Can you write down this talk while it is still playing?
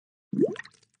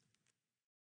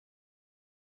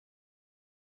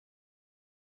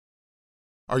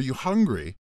Are you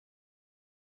hungry?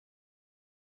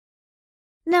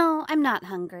 No, I'm not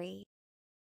hungry.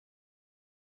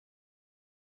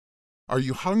 Are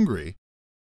you hungry?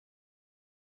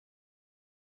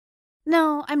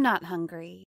 No, I'm not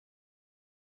hungry.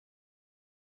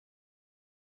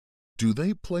 Do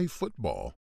they play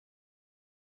football?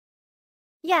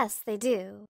 Yes, they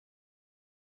do.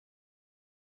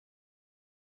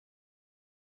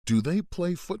 Do they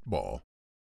play football?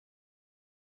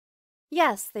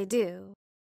 Yes, they do.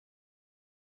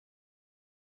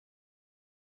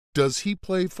 Does he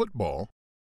play football?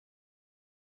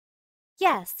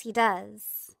 Yes, he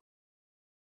does.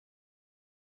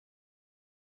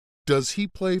 Does he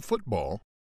play football?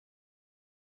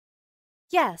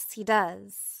 Yes, he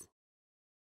does.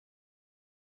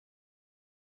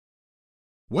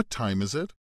 What time is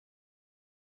it?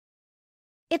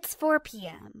 It's 4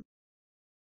 p.m.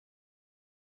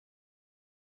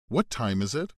 What time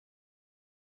is it?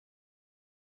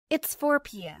 It's 4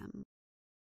 p.m.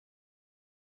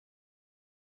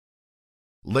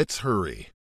 Let's hurry.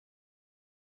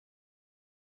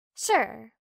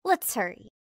 Sure, let's hurry.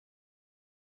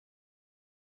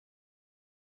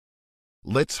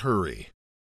 Let's hurry.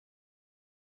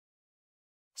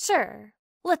 Sure,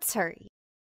 let's hurry.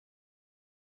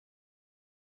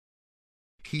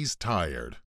 He's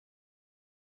tired.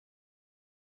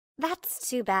 That's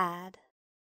too bad.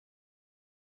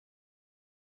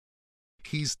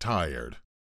 He's tired.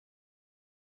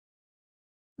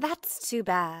 That's too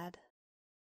bad.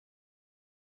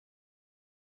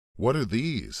 What are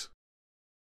these?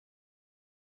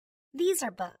 These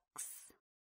are books.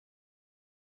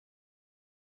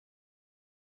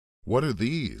 What are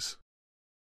these?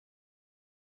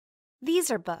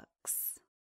 These are books.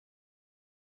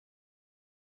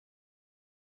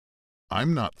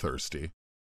 I'm not thirsty.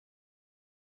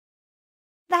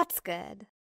 That's good.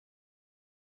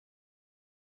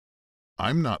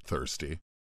 I'm not thirsty.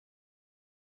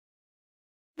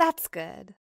 That's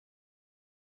good.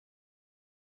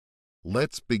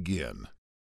 Let's begin.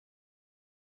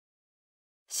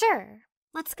 Sure,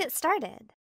 let's get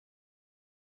started.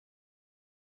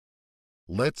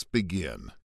 Let's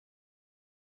begin.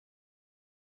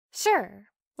 Sure,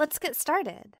 let's get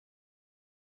started.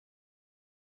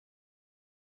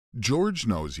 George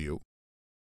knows you.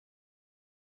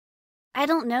 I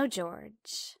don't know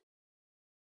George.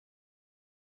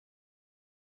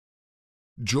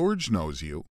 George knows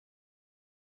you.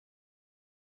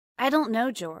 I don't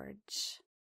know George.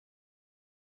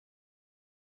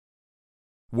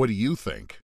 What do you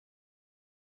think?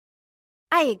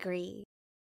 I agree.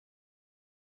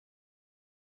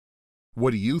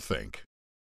 What do you think?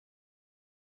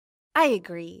 I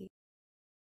agree.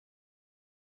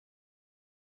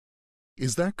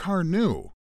 Is that car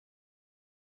new?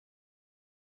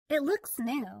 It looks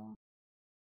new.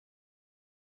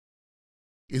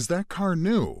 Is that car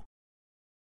new?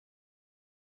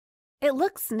 It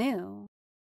looks new.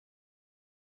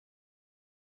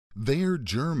 They're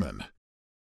German.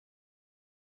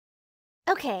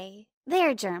 Okay,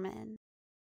 they're German.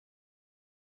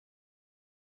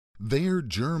 They're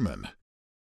German.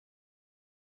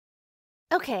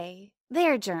 Okay,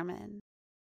 they're German.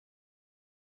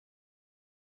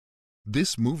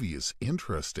 This movie is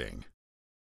interesting.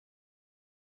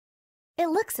 It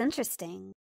looks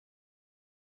interesting.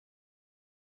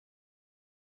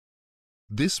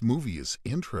 This movie is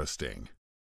interesting.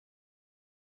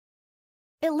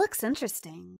 It looks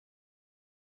interesting.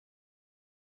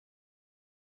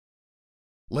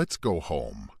 Let's go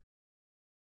home.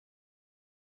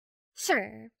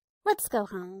 Sure, let's go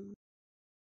home.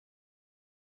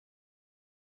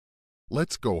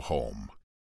 Let's go home.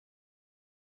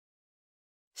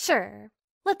 Sure,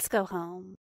 let's go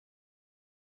home.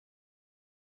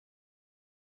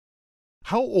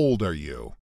 How old are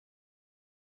you?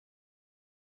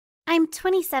 I'm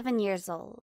 27 years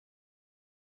old.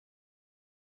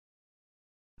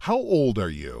 How old are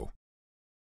you?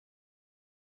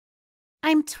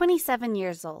 I'm 27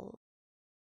 years old.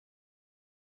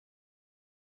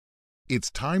 It's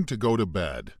time to go to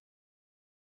bed.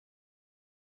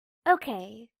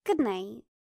 Okay, good night.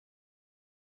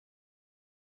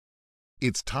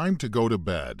 It's time to go to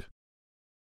bed.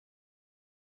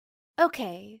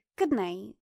 Okay, good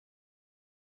night.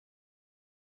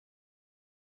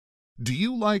 Do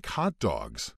you like hot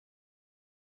dogs?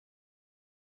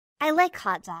 I like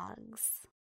hot dogs.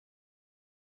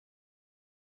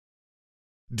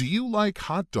 Do you like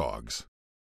hot dogs?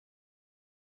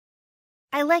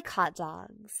 I like hot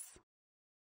dogs.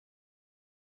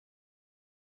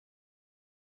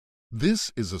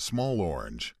 This is a small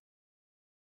orange.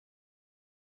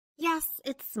 Yes,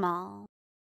 it's small.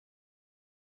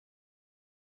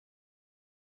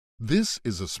 This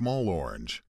is a small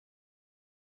orange.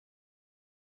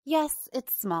 Yes,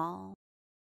 it's small.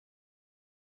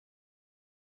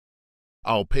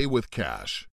 I'll pay with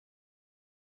cash.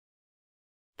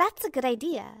 That's a good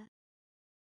idea.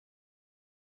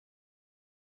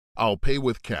 I'll pay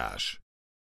with cash.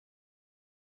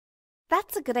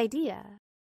 That's a good idea.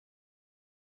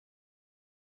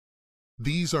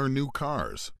 These are new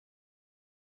cars.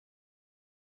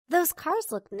 Those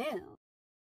cars look new.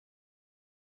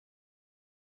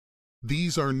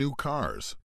 These are new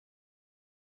cars.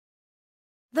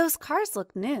 Those cars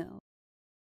look new.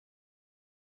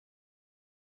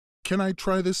 Can I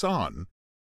try this on?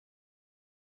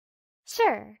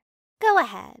 Sure, go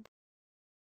ahead.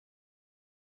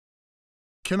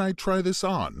 Can I try this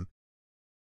on?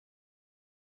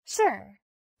 Sure,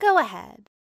 go ahead.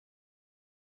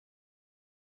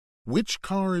 Which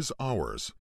car is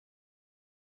ours?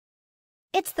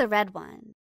 It's the red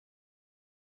one.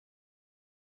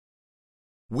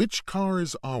 Which car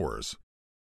is ours?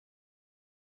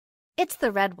 It's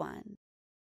the red one.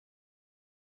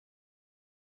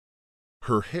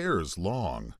 Her hair's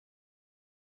long.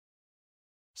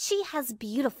 She has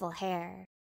beautiful hair.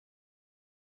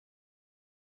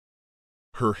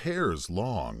 Her hair's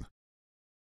long.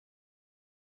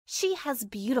 She has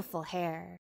beautiful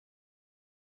hair.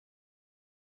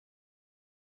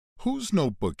 Whose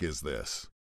notebook is this?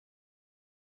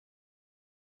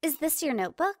 Is this your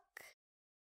notebook?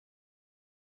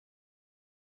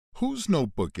 Whose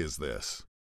notebook is this?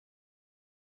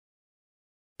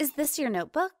 Is this your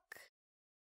notebook?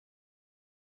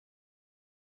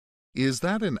 Is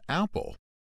that an apple?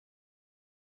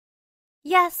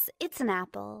 Yes, it's an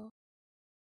apple.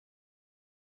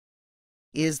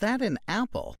 Is that an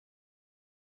apple?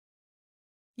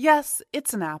 Yes,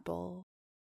 it's an apple.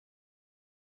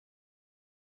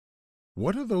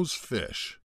 What are those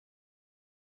fish?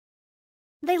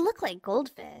 They look like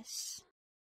goldfish.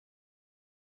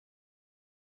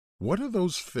 What are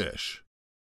those fish?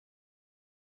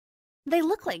 They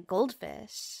look like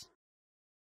goldfish.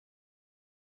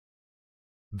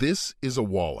 This is a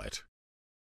wallet.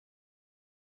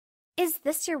 Is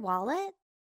this your wallet?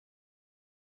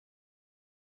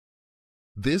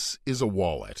 This is a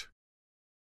wallet.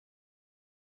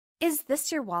 Is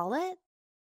this your wallet?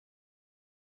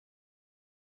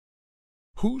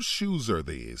 Whose shoes are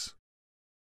these?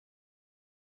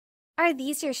 Are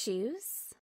these your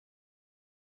shoes?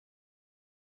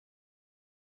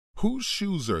 Whose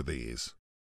shoes are these?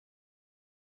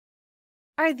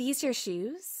 Are these your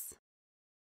shoes?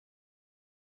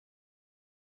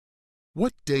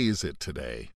 What day is it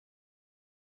today?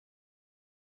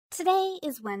 Today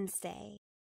is Wednesday.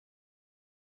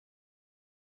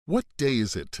 What day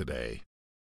is it today?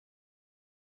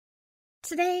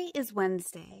 Today is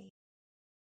Wednesday.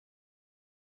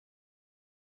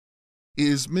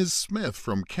 Is Ms. Smith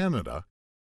from Canada?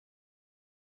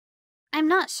 I'm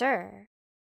not sure.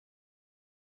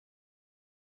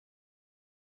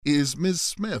 Is Ms.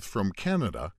 Smith from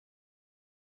Canada?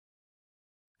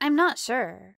 I'm not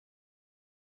sure.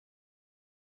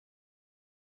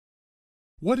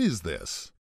 What is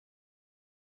this?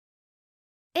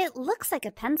 It looks like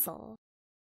a pencil.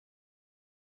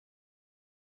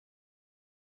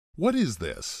 What is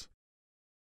this?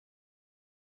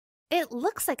 It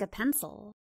looks like a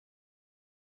pencil.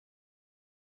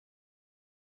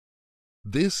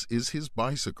 This is his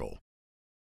bicycle.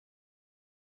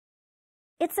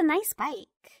 It's a nice bike.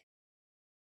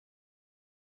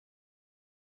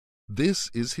 This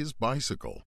is his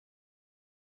bicycle.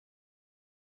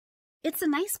 It's a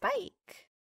nice bike.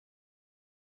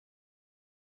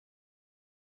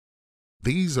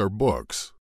 These are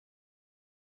books.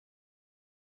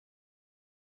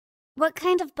 What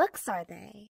kind of books are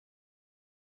they?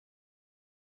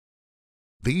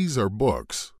 These are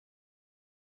books.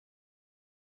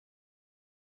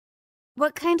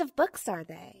 What kind of books are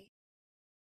they?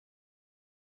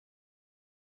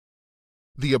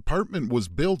 The apartment was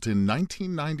built in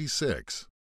 1996.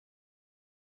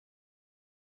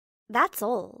 That's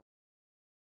old.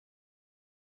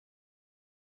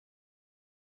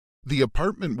 The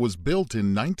apartment was built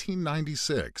in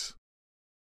 1996.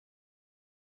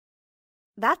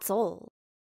 That's old.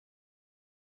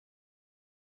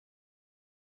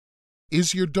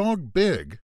 Is your dog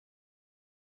big?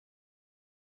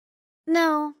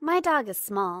 No, my dog is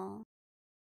small.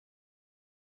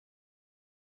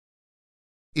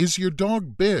 Is your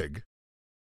dog big?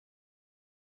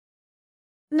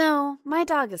 No, my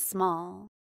dog is small.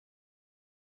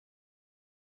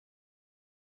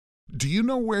 Do you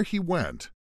know where he went?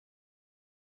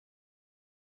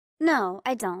 No,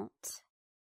 I don't.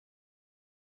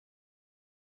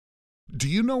 Do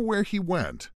you know where he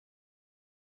went?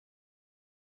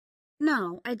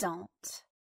 No, I don't.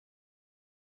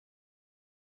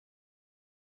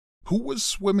 Who was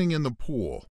swimming in the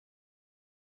pool?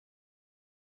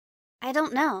 I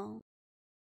don't know.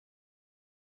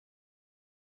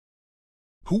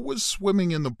 Who was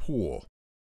swimming in the pool?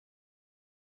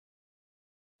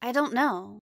 I don't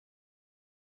know.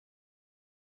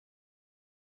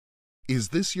 Is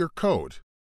this your coat?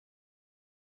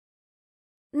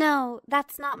 No,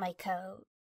 that's not my coat.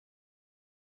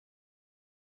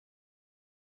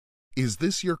 Is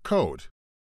this your coat?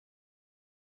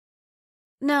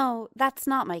 No, that's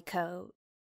not my coat.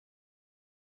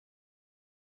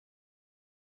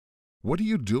 What are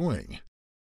you doing?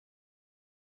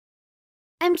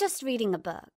 I'm just reading a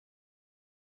book.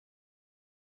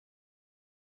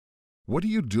 What are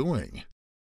you doing?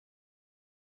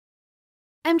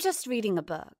 I'm just reading a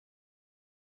book.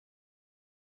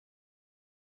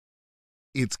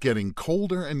 It's getting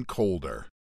colder and colder.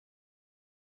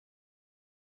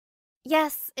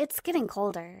 Yes, it's getting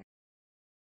colder.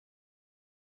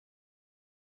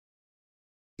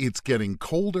 It's getting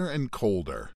colder and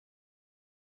colder.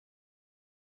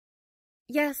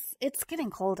 Yes, it's getting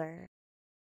colder.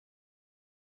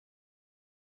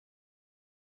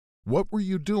 What were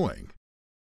you doing?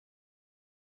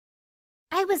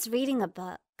 I was reading a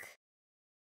book.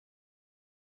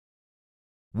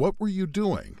 What were you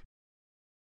doing?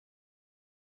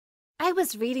 I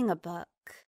was reading a book.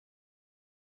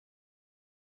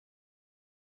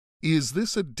 Is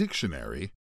this a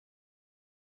dictionary?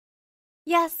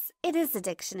 Yes, it is a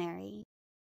dictionary.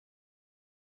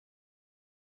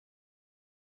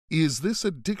 Is this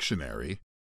a dictionary?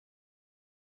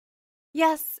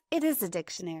 Yes, it is a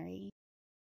dictionary.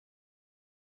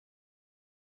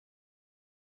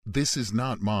 This is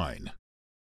not mine.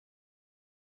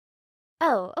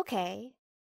 Oh, okay.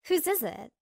 Whose is it?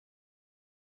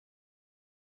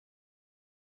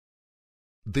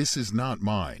 This is not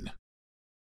mine.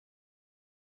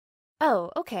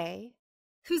 Oh, okay.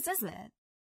 Whose is it?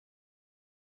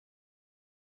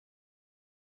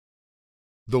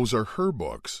 Those are her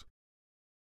books.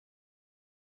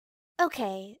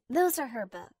 Okay, those are her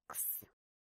books.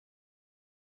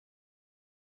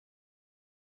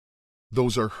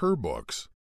 Those are her books.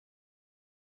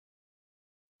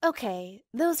 Okay,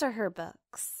 those are her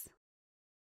books.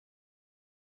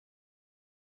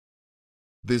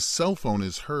 This cell phone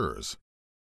is hers.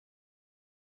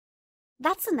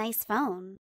 That's a nice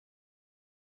phone.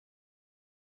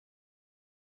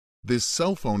 This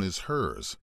cell phone is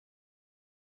hers.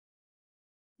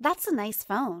 That's a nice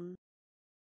phone.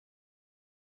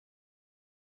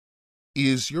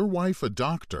 Is your wife a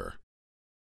doctor?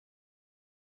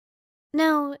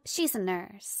 No, she's a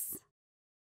nurse.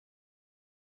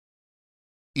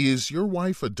 Is your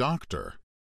wife a doctor?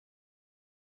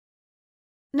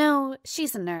 No,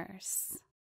 she's a nurse.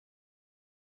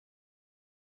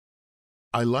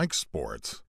 I like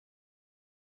sports.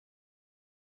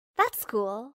 That's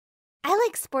cool. I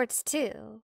like sports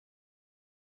too.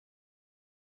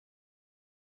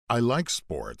 I like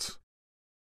sports.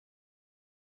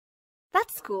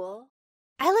 That's cool.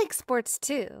 I like sports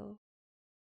too.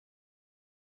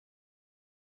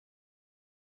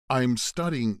 I'm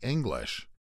studying English.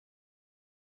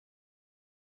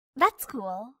 That's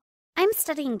cool. I'm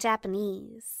studying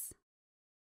Japanese.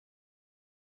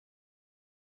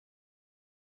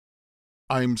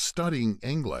 I'm studying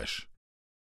English.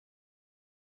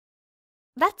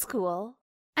 That's cool.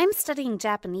 I'm studying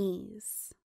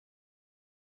Japanese.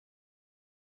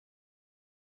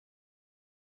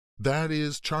 That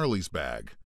is Charlie's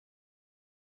bag.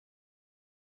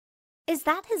 Is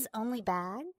that his only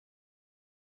bag?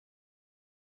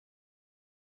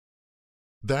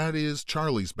 That is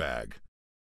Charlie's bag.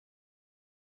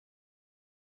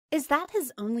 Is that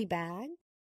his only bag?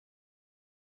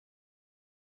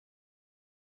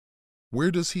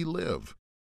 Where does he live?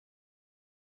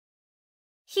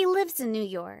 He lives in New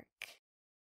York.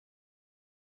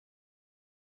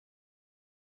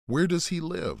 Where does he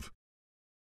live?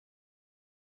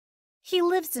 He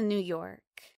lives in New York.